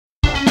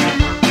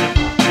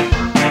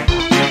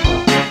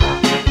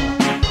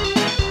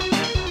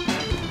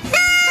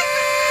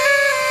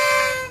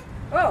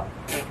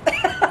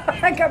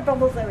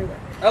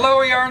Hello,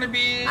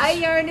 Yarnabees. Hi,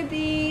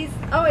 Yarnabees.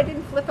 Oh, I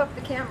didn't flip up the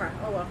camera.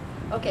 Oh well.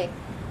 Okay.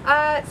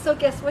 So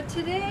guess what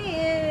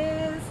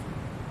today is?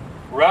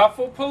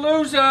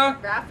 RafflePolooza.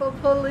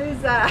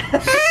 RafflePolooza.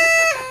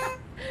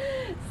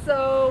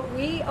 So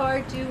we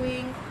are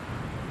doing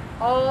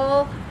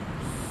all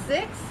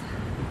six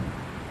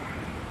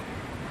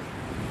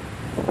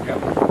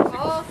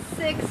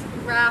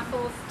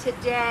raffles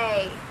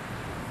today.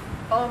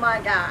 Oh my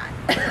God.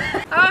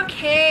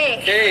 Okay.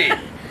 Okay.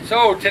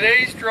 So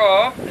today's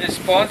draw is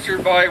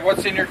sponsored by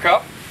what's in your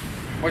cup?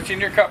 What's in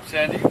your cup,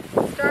 Sandy?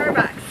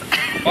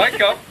 Starbucks. My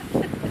cup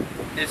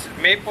is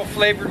maple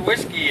flavored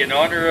whiskey in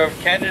honor of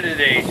Canada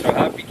Day. So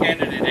happy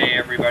Canada Day,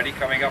 everybody,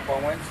 coming up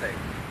on Wednesday.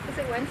 Is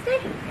it Wednesday?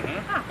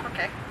 Mm-hmm. Oh,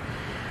 okay.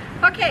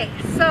 Okay,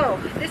 so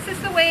this is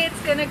the way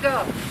it's gonna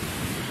go.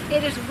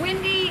 It is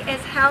windy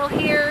as hell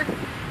here,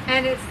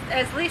 and it's,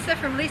 as Lisa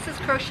from Lisa's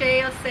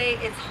Crochet will say,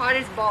 it's hot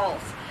as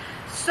balls.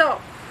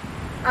 So,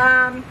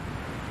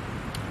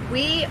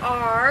 we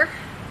are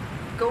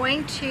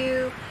going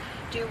to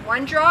do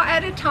one draw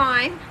at a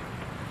time.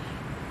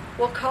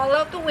 We'll call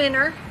out the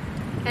winner,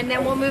 and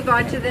then we'll move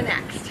on to the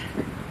next.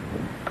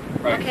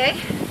 Right. Okay?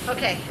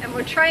 Okay, and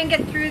we'll try and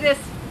get through this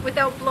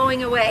without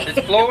blowing away.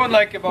 It's blowing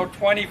like about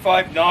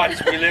 25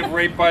 knots. We live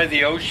right by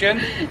the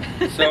ocean,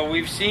 so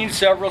we've seen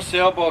several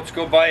sailboats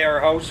go by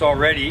our house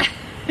already.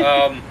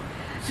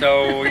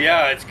 So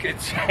yeah, it's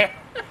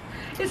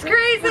It's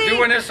crazy. We're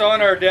doing this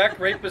on our deck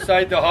right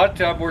beside the hot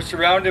tub. We're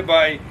surrounded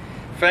by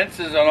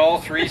fences on all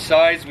three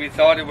sides. We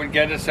thought it would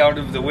get us out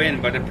of the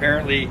wind, but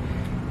apparently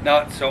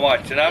not so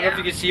much. And I don't know if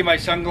you can see my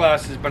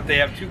sunglasses, but they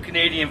have two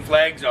Canadian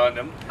flags on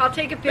them. I'll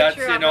take a picture. That's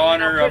of in them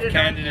honor and of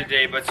Canada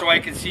Day, but so I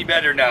can see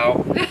better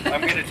now,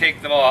 I'm going to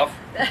take them off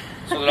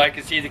so that I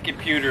can see the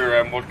computer,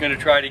 and we're going to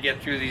try to get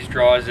through these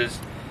draws as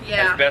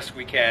best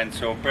we can.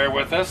 So bear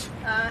with us.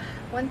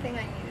 One thing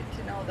I needed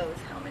to know, though, is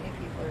how many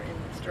people are in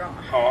this draw.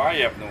 Oh, I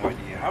have no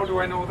idea. How do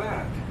I know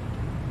that?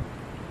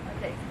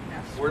 Okay,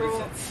 now Where does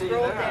it say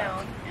scroll that?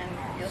 down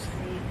and you'll see.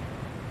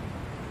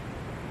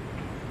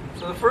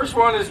 So the first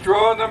one is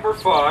draw number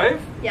 5.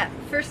 Yeah,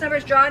 first number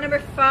is draw number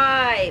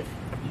 5.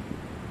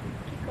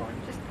 Keep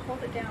going, just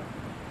hold it down.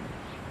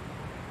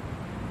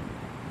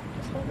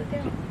 Just hold it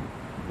down.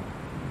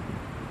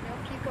 No,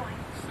 keep going.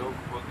 So,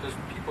 well, there's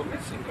people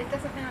missing. It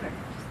doesn't matter,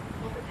 just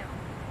hold it down.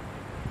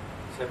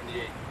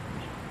 78.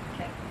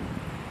 Okay.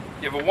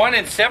 You have a 1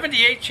 in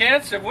 78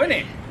 chance of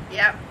winning.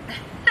 Yep.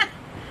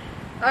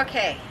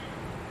 Okay.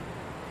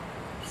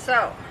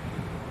 So,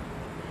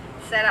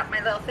 set up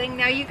my little thing.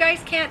 Now you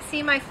guys can't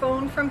see my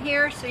phone from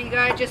here, so you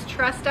gotta just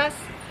trust us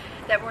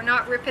that we're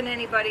not ripping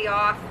anybody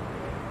off,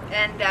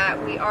 and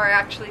that we are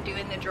actually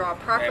doing the draw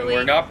properly.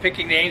 And we're not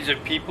picking names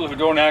of people who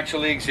don't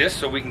actually exist,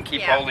 so we can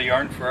keep all the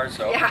yarn for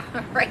ourselves. Yeah,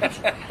 right.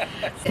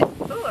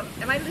 Ooh,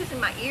 am I losing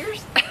my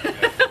ears?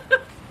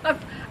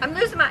 I'm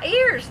losing my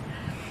ears.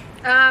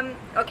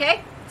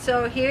 Okay,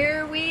 so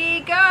here we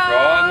go.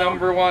 Draw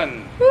number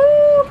 1.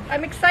 Woo!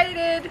 I'm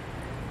excited.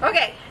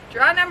 Okay,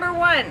 draw number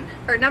 1,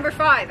 or number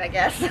 5, I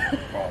guess.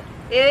 Well,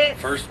 It's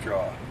first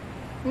draw.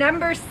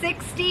 number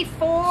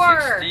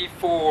 64.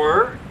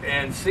 64,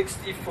 and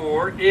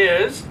 64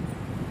 is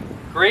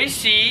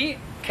Gracie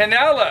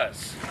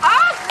Canales.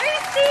 Oh,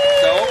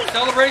 Gracie! So,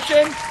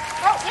 celebration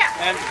Oh,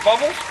 yeah. and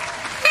bubbles.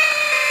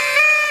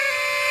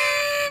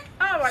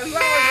 Oh, my bubbles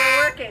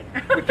are working.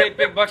 We paid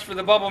big bucks for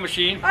the bubble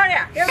machine. Oh,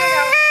 yeah, here we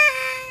go.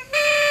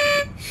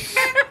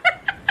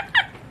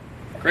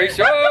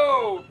 Gracie,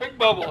 oh, big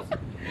bubbles.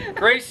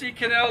 Gracie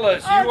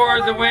Canales, you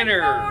are the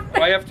winner.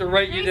 I have to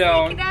write you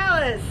down. Gracie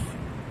Canales.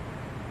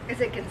 Is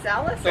it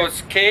Gonzalez? So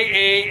it's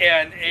K-A-N-A-L-A-S,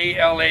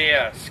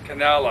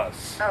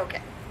 Canales.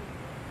 Okay.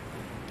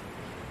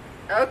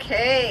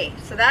 Okay,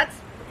 so that's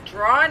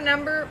draw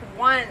number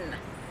 1.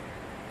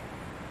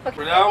 Okay,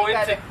 We're now you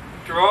got into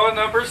draw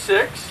number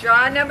 6.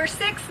 draw number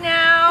 6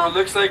 now. Well, it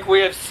looks like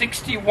we have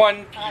 61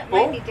 It people.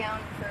 might be down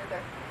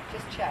further.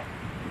 Just check.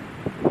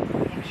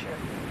 Make sure.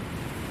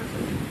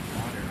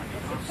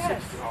 Yes, it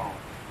does. Oh.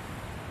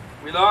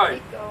 We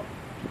lied. Keep going,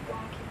 keep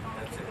going, keep going,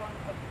 That's keep it. going.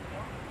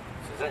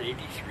 So is that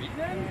 83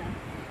 then? Yeah.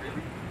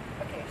 Really?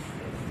 Okay.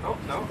 Oh,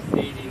 no,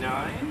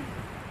 89.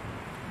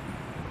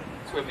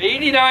 So we have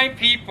 89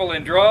 people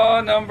in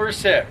draw number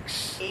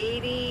 6.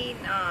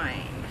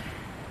 89.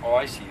 Oh,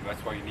 I see.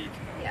 That's why you need to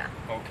know. Yeah.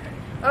 Okay.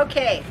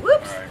 Okay.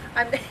 Whoops. All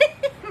right.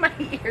 My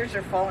ears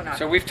are falling off.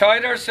 So we've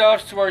tied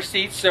ourselves to our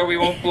seats so we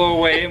won't blow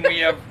away, and we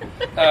have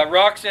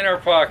rocks in our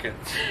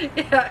pockets.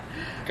 Yeah.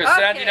 Because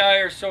Sandy and I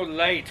are so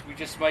light, we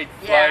just might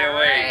fly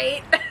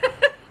away. Right.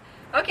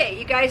 Okay,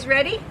 you guys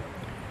ready?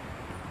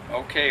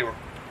 Okay, we're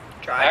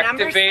Draw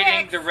activating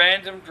number 6. the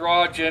random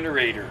draw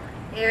generator.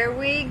 Here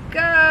we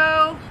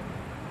go.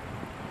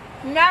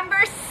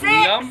 Number 6.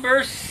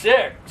 Number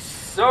 6.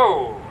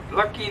 So,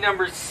 lucky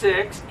number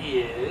 6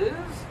 is...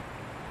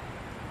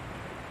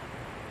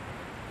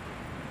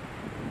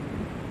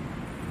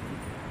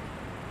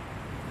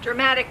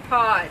 Dramatic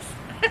pause.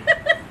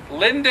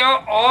 Linda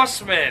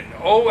Osman.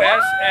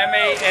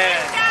 O-S-M-A-N.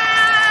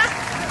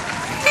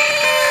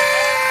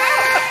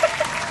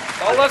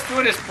 Oh, All that's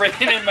doing is spraying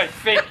in my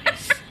face.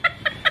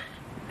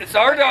 It's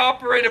hard to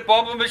operate a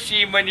bubble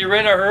machine when you're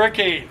in a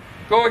hurricane.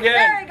 Go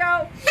again.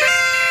 There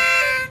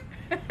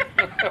we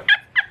go.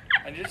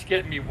 I'm just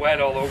getting me wet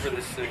all over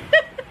this thing.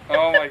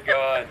 Oh my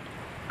God.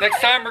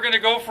 Next time we're going to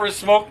go for a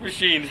smoke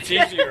machine. It's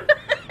easier.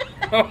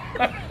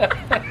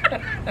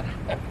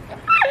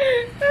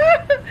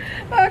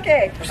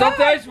 Okay.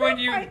 Sometimes I when broke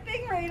you my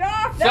thing right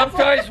off.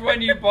 sometimes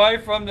when you buy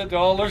from the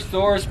dollar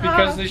store, it's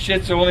because the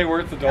shit's only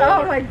worth $1.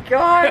 Oh my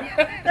God.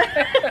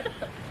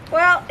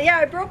 Well, yeah,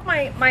 I broke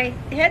my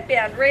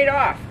headband right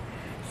off.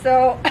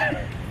 So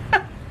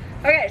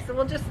okay, so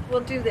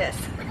we'll do this.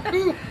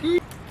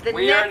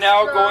 We are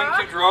now going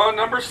to draw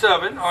number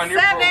 7 on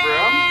your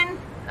program.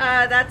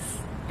 That's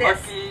this.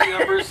 Lucky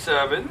number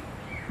 7.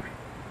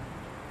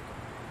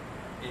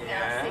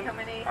 Yeah, see how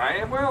many? I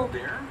am well,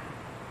 dear.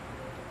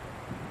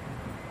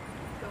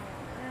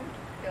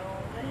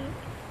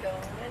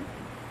 Going.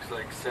 Looks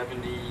like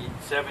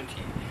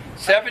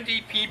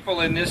 70 people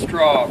in this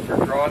draw for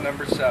draw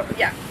number 7.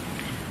 Yeah.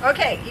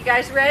 Okay, you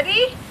guys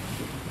ready?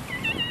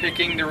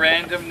 Picking the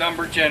random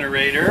number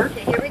generator.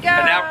 Okay, here we go.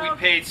 And that we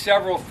paid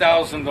several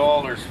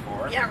 $1,000s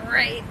for. Yeah,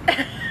 right.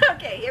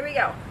 Okay, here we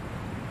go.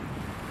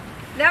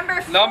 Number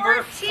 14.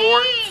 Number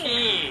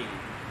 14.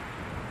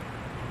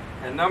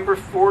 And number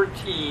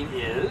 14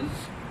 is...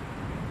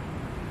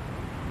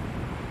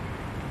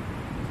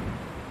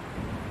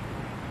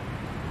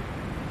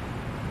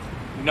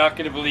 You're not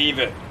going to believe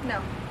it.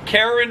 No.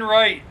 Karen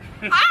Wright.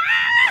 Ah!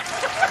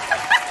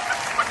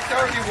 It's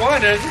already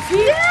won, isn't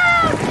she?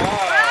 Yeah!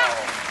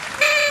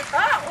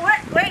 Wow.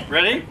 Oh, wait.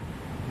 Ready?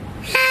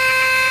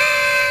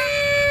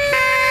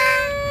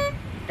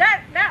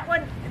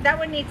 That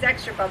one needs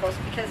extra bubbles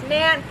because,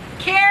 man,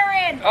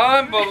 Karen!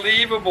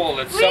 Unbelievable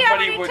that We somebody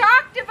already would...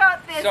 talked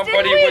about this,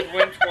 Somebody didn't we?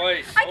 would win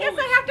twice. I guess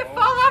Holy I have to smokes.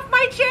 fall off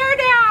my chair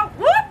now.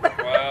 Whoop!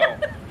 Wow.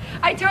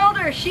 I told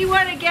her she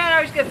won again.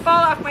 I was going to fall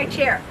off my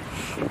chair.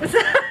 Which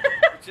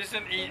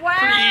isn't Wow.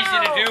 pretty easy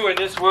to do in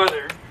this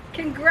weather.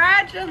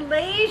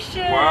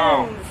 Congratulations.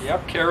 Wow.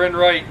 Yep, Karen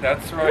Wright.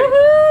 That's right.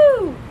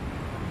 Woohoo!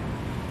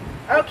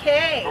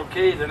 Okay.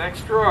 Okay, the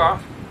next draw.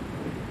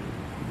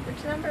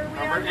 Which number are we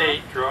Number on?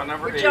 8. Draw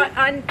number 8.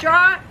 On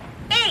draw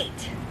 8.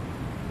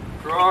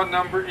 Draw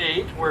number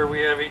 8, where we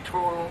have a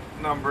total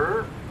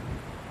number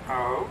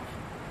of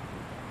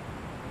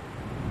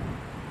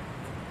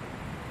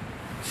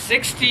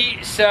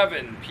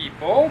 67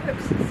 people.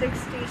 Oops,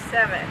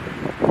 67.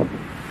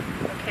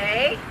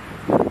 Okay.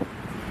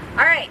 All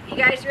right, you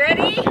guys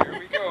ready? Here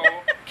we go.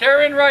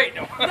 Karen Wright.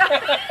 No.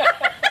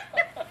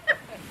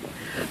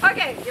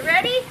 Okay, you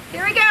ready?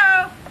 Here we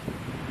go.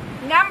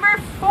 Number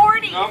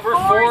 40. Number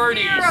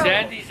 40, 40.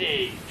 Sandy's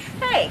age.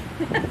 Hey.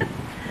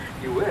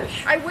 You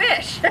wish. I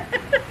wish.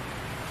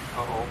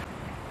 Uh-oh.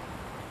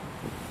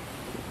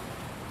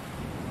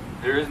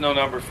 There is no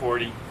number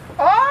 40.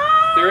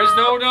 Oh! There is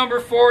no number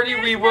 40.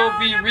 There's We will no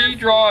be number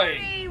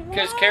redrawing 40.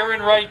 because What?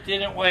 Karen Wright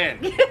didn't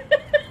win.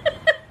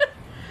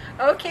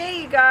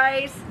 Okay, you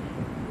guys.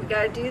 We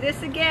got to do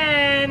this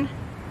again.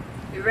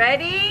 You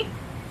ready?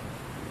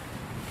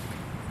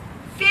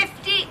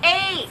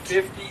 58.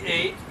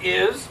 58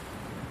 is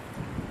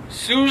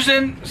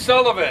Susan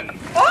Sullivan.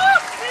 Oh,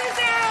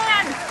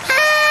 Susan!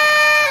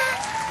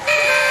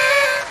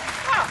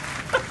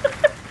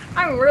 Oh.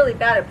 I'm really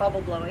bad at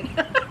bubble blowing.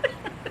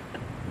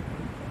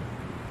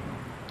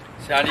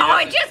 Sandy Oh,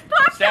 I doesn't- just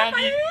popped out my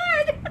Sandy,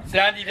 head.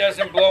 Sandy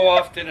doesn't blow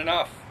often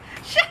enough.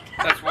 Shut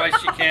up. That's why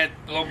she can't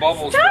blow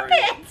bubbles. Stop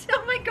very it!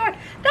 Oh my God,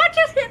 that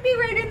just hit me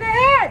right in the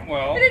head.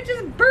 Well. And it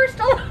just burst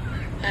all over.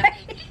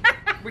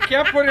 We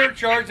can't put her in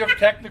charge of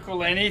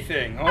technical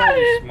anything.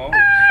 Holy smokes.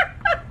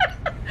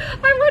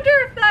 I wonder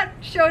if that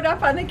showed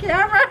up on the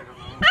camera.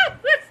 That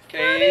was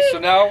Okay, funny. so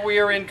now we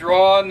are in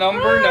draw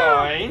number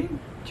Wow. 9.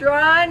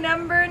 Draw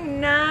number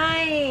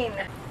 9.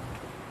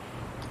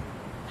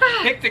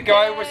 Pick the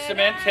guy with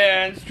cement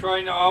hands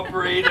trying to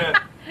operate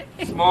a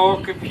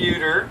small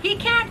computer. He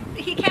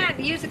can't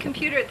use a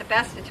computer at the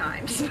best of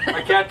times.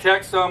 I can't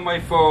text on my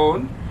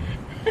phone.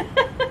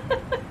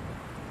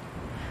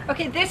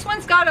 Okay, this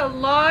one's got a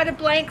lot of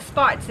blank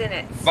spots in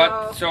it.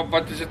 But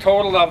there's a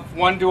total of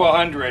 1 to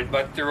 100,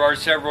 but there are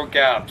several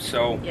gaps.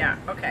 So Yeah,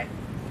 okay.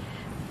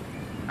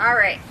 All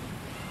right.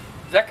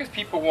 is that because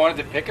people wanted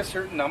to pick a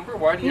certain number?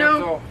 Why do you have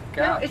No, the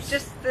gaps? it's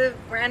just the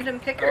random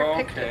picker Oh,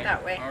 picked it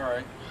that way. All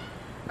right.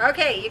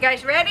 Okay, you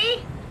guys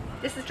ready?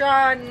 This is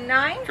draw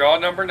 9. Draw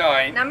number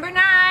 9. Number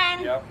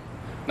 9. Yep.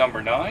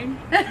 Number 9.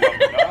 Number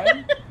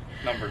 9.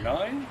 Number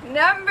 9.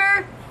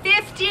 Number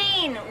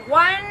 15.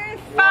 1,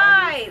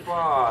 5. 1,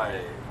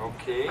 5.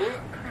 Okay.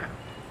 Oh, crap.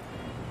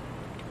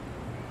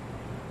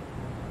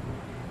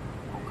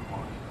 Oh, come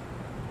on.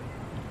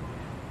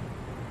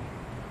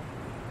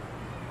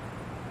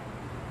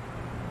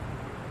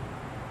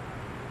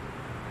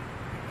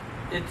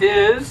 It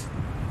is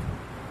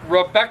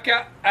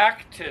Rebecca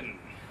Acton.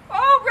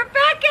 Oh,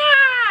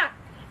 Rebecca!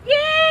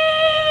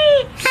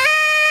 Yay!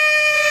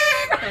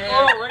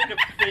 Oh, right in the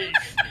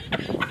face.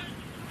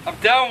 I'm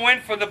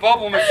downwind from the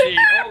bubble machine.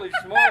 Holy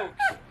smokes.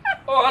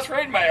 Oh, that's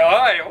right in my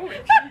eye. Holy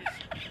jeez.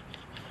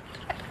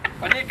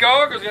 I need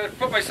goggles. I gotta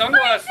put my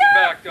sunglasses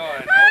back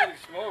on. Holy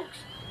smokes.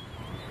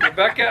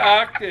 Rebecca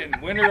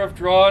Acton, winner of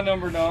draw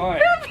number 9.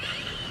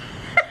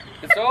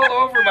 It's all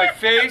over my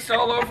face,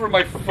 all over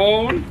my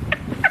phone.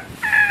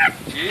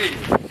 Jeez.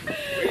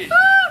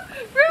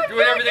 We're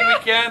doing everything we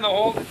can to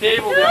hold the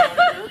table down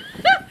here.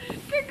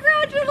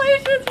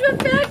 Congratulations,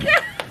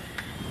 Rebecca.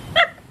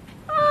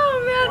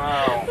 Oh man,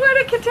 wow. What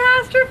a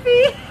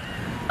catastrophe.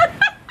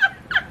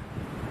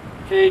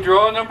 Okay,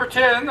 draw number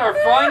 10, our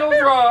final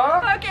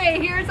draw. Okay,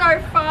 here's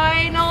our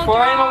final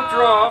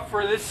draw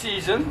for this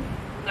season.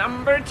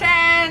 Number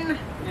 10.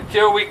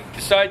 Until we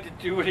decide to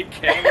do it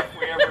again, if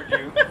we ever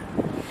do.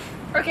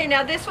 Okay,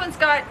 now this one's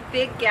got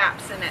big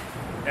gaps in it.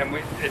 And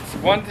it's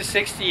 1 to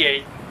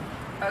 68.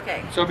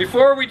 Okay. So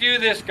before we do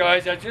this,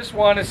 guys, I just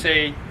want to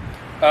say,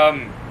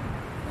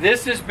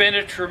 this has been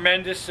a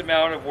tremendous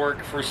amount of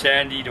work for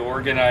Sandy to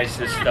organize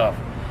this stuff.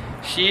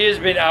 She has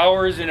been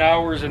hours and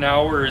hours and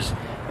hours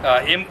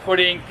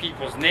inputting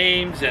people's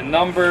names and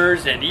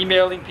numbers and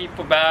emailing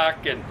people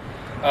back, and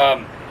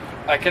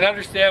I can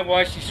understand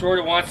why she sort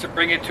of wants to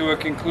bring it to a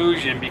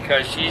conclusion,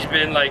 because she's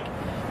been like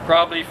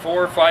probably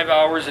 4 or 5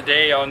 hours a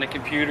day on the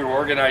computer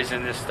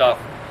organizing this stuff,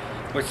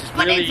 which is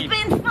really... But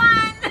it's been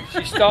fun!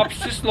 She stops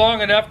just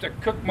long enough to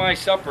cook my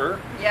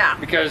supper. Yeah.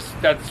 Because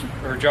that's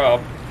her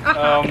job.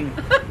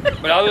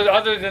 But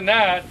other than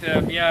that,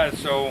 yeah,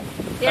 so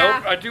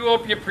yeah. I do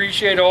hope you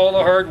appreciate all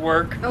the hard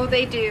work. Oh,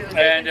 they do.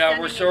 And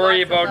we're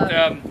sorry about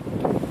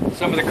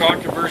some of the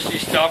controversy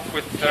stuff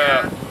with,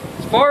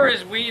 as far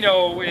as we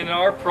know in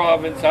our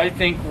province, I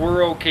think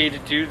we're okay to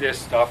do this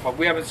stuff.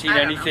 We haven't seen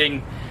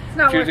anything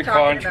to the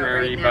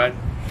contrary, but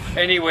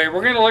anyway,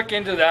 we're going to look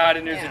into that,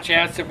 and there's a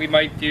chance that we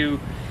might do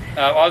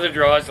other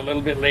draws a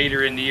little bit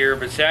later in the year,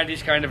 but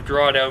Sandy's kind of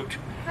drawed out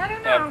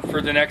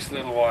for the next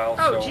little while.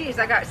 Oh, geez,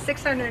 I got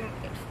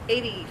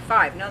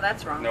 685. No,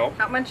 that's wrong. Nope.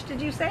 How much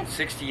did you say?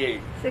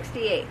 68.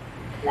 68.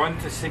 1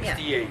 to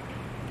 68.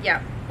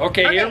 Yeah.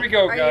 Okay, here we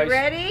go, guys. Are you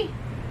ready?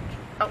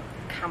 Oh,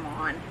 come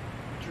on.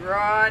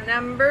 Draw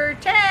number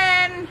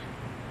 10.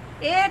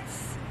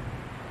 It's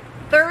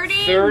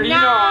 39.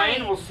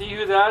 39. We'll see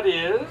who that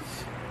is.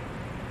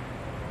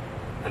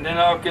 And then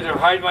I'll get to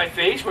hide my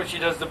face when she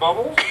does the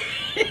bubbles.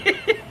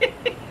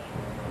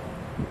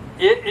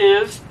 It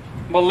is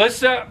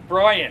Melissa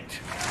Bryant.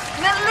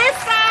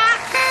 Melissa!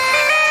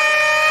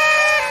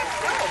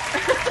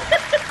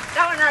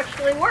 That one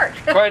actually worked.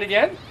 Try it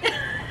again.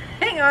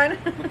 Hang on.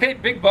 We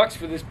paid big bucks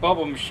for this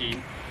bubble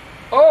machine.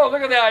 Oh,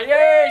 look at that.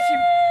 Yay!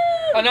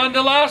 And on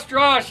the last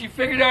draw, she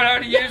figured out how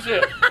to use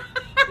it.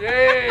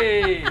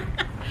 Yay!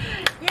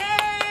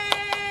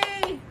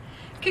 Yay!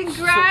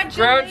 Congratulations.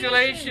 So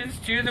congratulations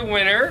to the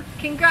winner.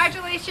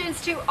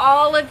 Congratulations to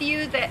all of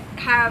you that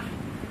have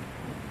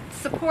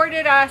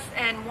supported us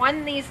and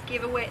won this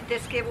giveaway.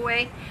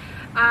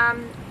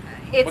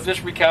 We'll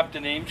just recap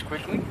the names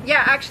quickly.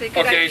 Yeah, actually,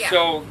 good idea. Okay,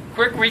 so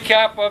quick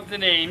recap of the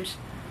names.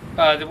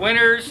 The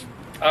winners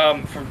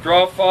from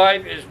draw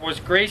 5 was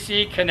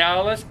Gracie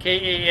Canales,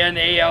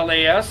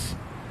 K-A-N-A-L-A-S.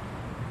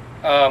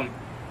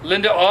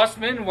 Linda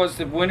Osman was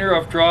the winner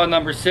of draw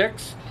number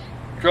 6.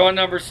 Draw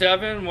number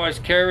 7 was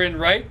Karen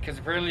Wright, because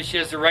apparently she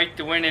has the right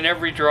to win in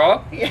every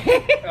draw.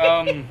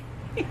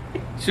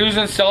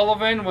 Susan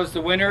Sullivan was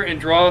the winner in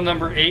draw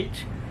number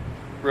 8.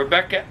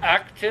 Rebecca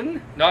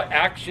Acton, not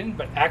Action,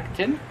 but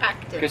Acton.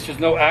 Acton. Because there's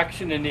no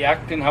action in the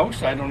Acton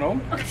house, I don't know.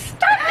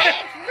 Stop it!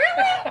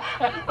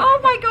 Really? Oh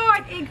my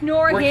God,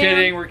 ignore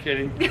him. We're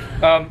kidding.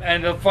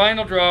 And the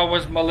final draw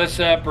was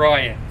Melissa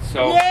Bryant.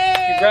 So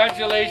yay!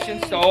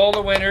 Congratulations to all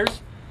the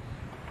winners.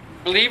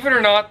 Believe it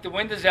or not, the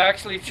wind has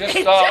actually just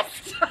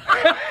stopped.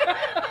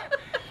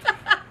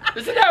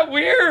 Isn't that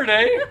weird,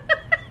 eh?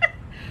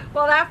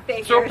 Well, that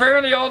figures. So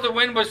apparently all the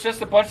wind was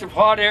just a bunch of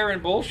hot air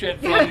and bullshit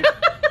from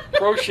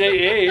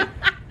Crochet A.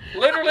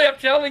 Literally, I'm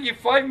telling you,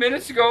 5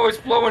 minutes ago it's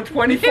blowing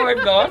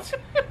 25 knots,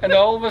 and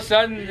all of a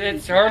sudden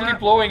it's hardly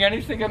blowing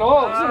anything at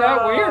all. Isn't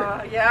that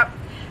weird? Yep.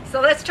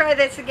 So let's try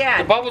this again.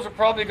 The bubbles will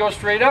probably go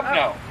straight up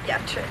now.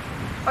 Yeah, true.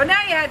 Oh,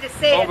 now you had to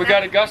say it. Oh, we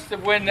got a gust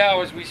of wind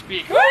now as we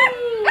speak. Woo!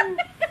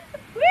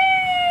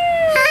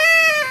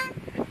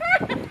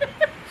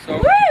 So,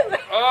 woo!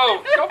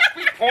 Oh, don't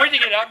be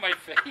pointing it at my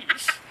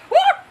face. Woo!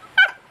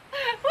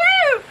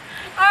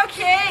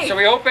 Okay. So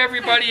we hope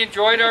everybody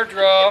enjoyed our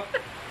draw.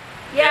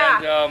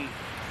 Yeah. And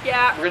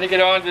yeah. we're going to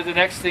get on to the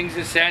next things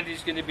that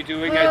Sandy's going to be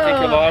doing. I think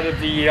a lot of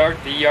the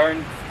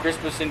yarn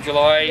Christmas in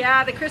July.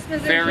 Yeah, the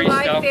Christmas in fairy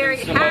July stuff fairy.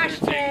 and some other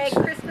Hashtag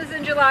things. Christmas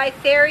in July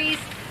fairies.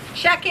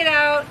 Check it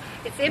out.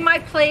 It's in my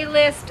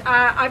playlist.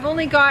 I've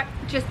only got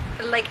just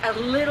like a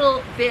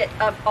little bit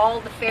of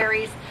all the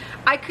fairies.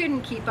 I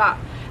couldn't keep up.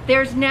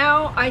 There's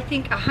now, I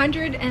think,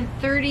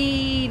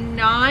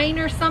 139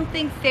 or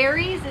something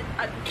fairies.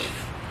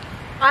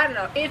 I don't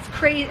know. It's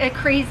a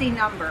crazy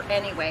number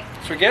anyway.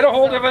 So get a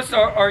hold of us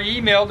or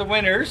email the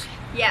winners.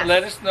 Yes.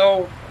 Let us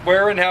know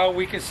where and how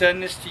we can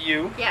send this to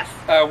you. Yes.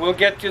 We'll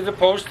get to the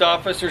post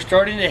office. They're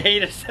starting to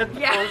hate us at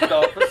the post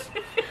office.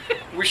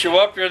 We show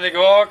up there and they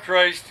go, oh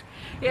Christ,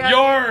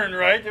 yarn,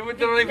 right? They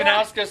don't even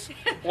ask us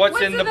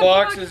what's in the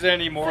boxes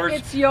anymore.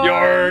 It's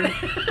yarn.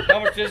 How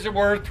much is it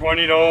worth?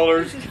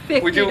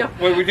 $20. We do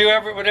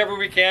whatever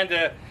we can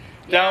to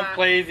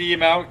downplay the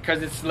amount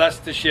because it's less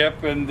to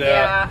ship, and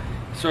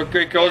so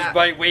it goes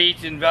by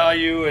weight and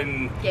value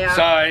and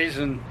size,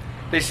 and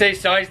they say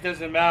size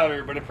doesn't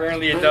matter, but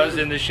apparently it does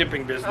in the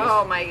shipping business.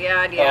 Oh my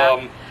God,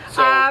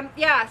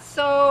 yeah.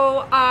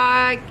 So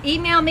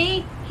email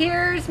me.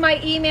 Here's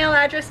my email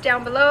address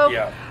down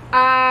below.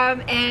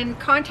 And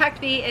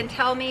contact me and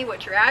tell me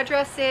what your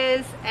address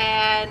is,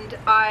 and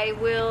I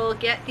will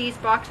get these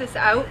boxes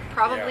out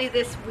probably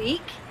this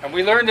week. And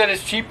we learned that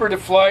it's cheaper to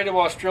fly to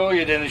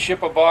Australia than to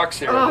ship a box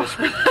there this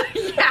week.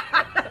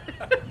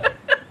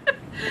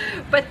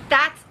 But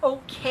that's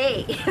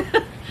okay.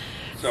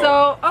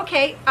 So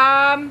okay,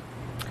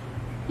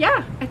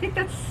 yeah, I think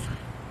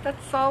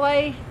that's all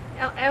I'm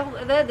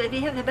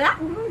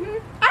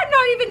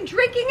not even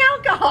drinking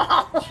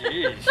alcohol.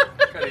 Jeez,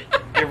 gotta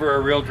give her a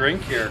real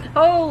drink here.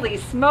 Holy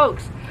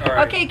smokes. All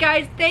right. Okay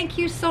guys, thank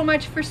you so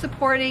much for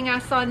supporting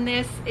us on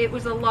this. It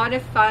was a lot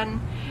of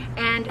fun.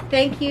 And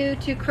thank you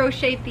to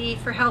Crochet Bee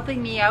for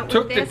helping me out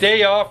with this. Took the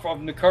day off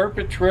on the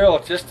carpet trail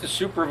just to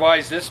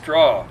supervise this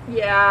draw.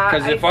 Yeah.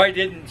 Because if I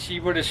didn't, she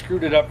would have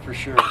screwed it up for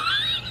sure.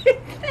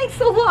 Thanks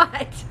a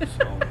lot.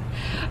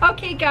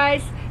 Okay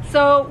guys,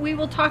 so we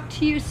will talk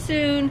to you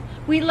soon.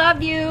 We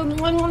love you.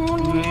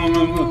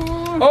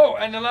 Oh,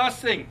 and the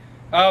last thing,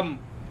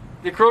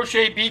 the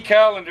Crochet Bee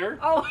calendar.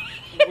 Oh.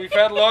 We've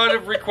had a lot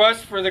of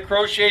requests for the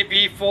Crochet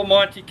Bee Full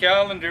Monty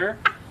calendar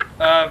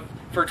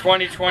for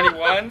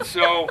 2021,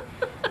 so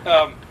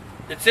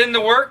it's in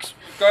the works.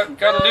 Got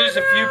to lose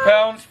a few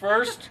pounds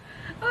first.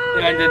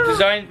 And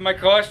designed my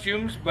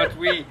costumes, but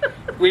we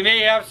may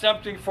have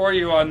something for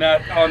you on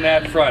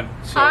that front.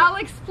 So. I'll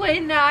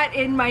explain that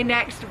in my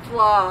next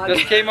vlog.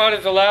 This came out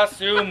of the last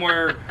Zoom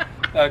where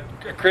a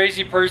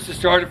crazy person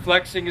started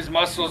flexing his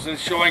muscles and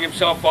showing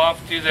himself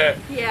off to the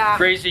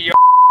crazy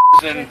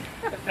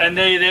and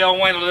they all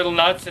went a little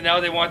nuts, and now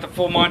they want the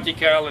full Monty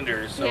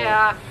calendar. So.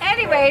 Yeah.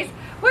 Anyways,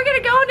 we're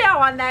gonna go now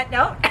on that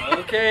note.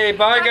 Okay.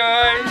 Bye,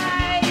 guys.